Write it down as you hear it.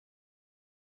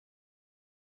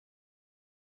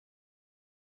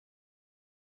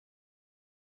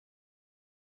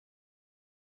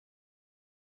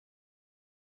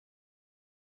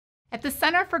At the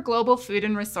Center for Global Food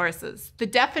and Resources, the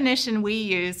definition we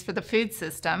use for the food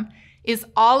system is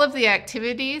all of the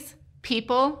activities,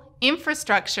 people,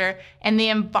 infrastructure, and the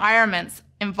environments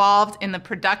involved in the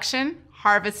production,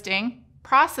 harvesting,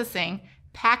 processing,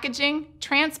 packaging,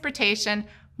 transportation,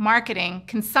 marketing,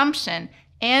 consumption,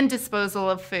 and disposal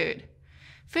of food.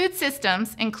 Food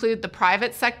systems include the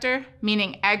private sector,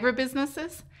 meaning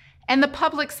agribusinesses, and the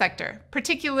public sector,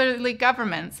 particularly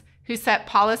governments, who set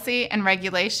policy and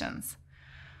regulations.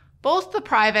 Both the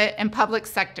private and public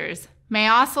sectors may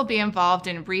also be involved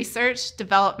in research,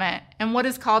 development, and what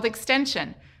is called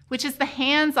extension, which is the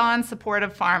hands-on support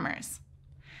of farmers.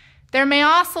 There may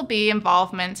also be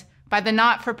involvement by the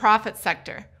not-for-profit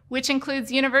sector, which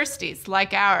includes universities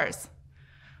like ours.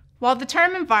 While the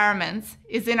term environments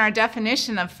is in our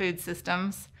definition of food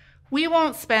systems, we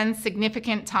won't spend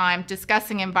significant time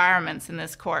discussing environments in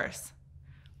this course.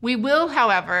 We will,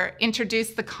 however,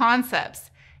 introduce the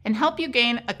concepts and help you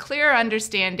gain a clear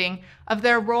understanding of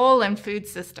their role in food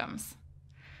systems.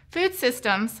 Food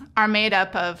systems are made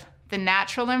up of the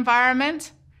natural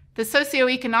environment, the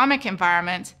socioeconomic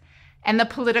environment, and the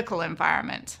political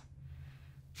environment.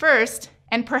 First,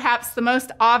 and perhaps the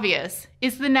most obvious,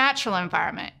 is the natural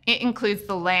environment. It includes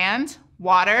the land,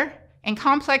 water, and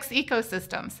complex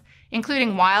ecosystems,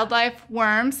 including wildlife,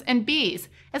 worms, and bees,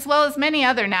 as well as many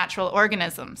other natural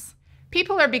organisms.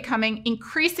 People are becoming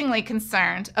increasingly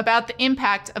concerned about the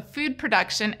impact of food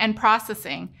production and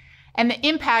processing, and the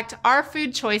impact our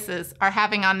food choices are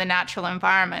having on the natural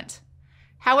environment.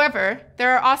 However,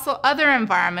 there are also other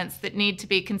environments that need to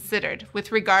be considered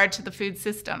with regard to the food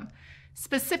system,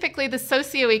 specifically the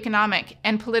socioeconomic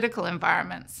and political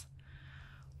environments.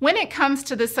 When it comes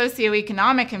to the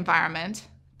socioeconomic environment,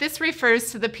 this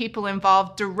refers to the people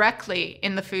involved directly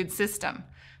in the food system,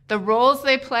 the roles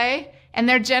they play, and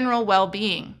their general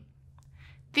well-being.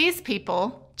 These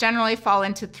people generally fall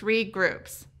into three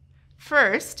groups.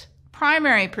 First,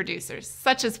 primary producers,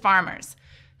 such as farmers,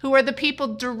 who are the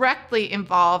people directly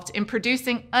involved in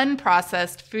producing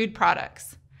unprocessed food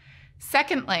products.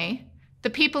 Secondly, the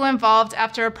people involved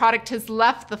after a product has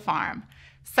left the farm,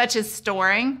 such as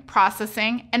storing,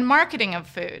 processing, and marketing of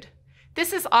food.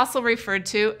 This is also referred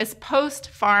to as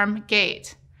post-farm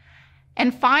gate.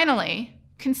 And finally,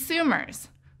 consumers,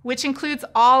 which includes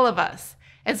all of us,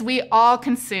 as we all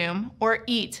consume or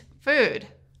eat food.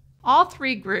 All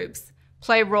three groups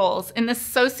play roles in the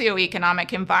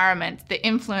socioeconomic environment that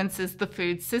influences the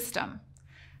food system.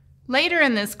 Later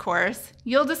in this course,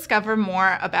 you'll discover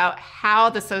more about how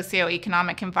the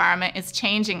socioeconomic environment is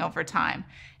changing over time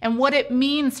and what it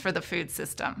means for the food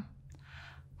system.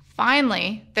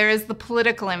 Finally, there is the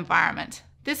political environment.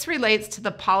 This relates to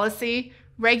the policy,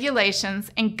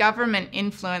 regulations, and government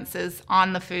influences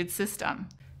on the food system.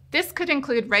 This could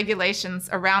include regulations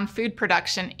around food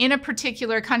production in a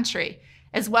particular country,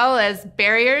 as well as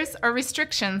barriers or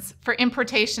restrictions for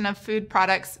importation of food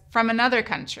products from another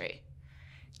country.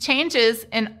 Changes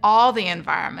in all the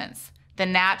environments, the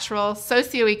natural,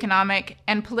 socioeconomic,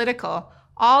 and political,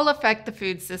 all affect the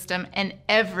food system and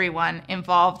everyone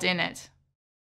involved in it.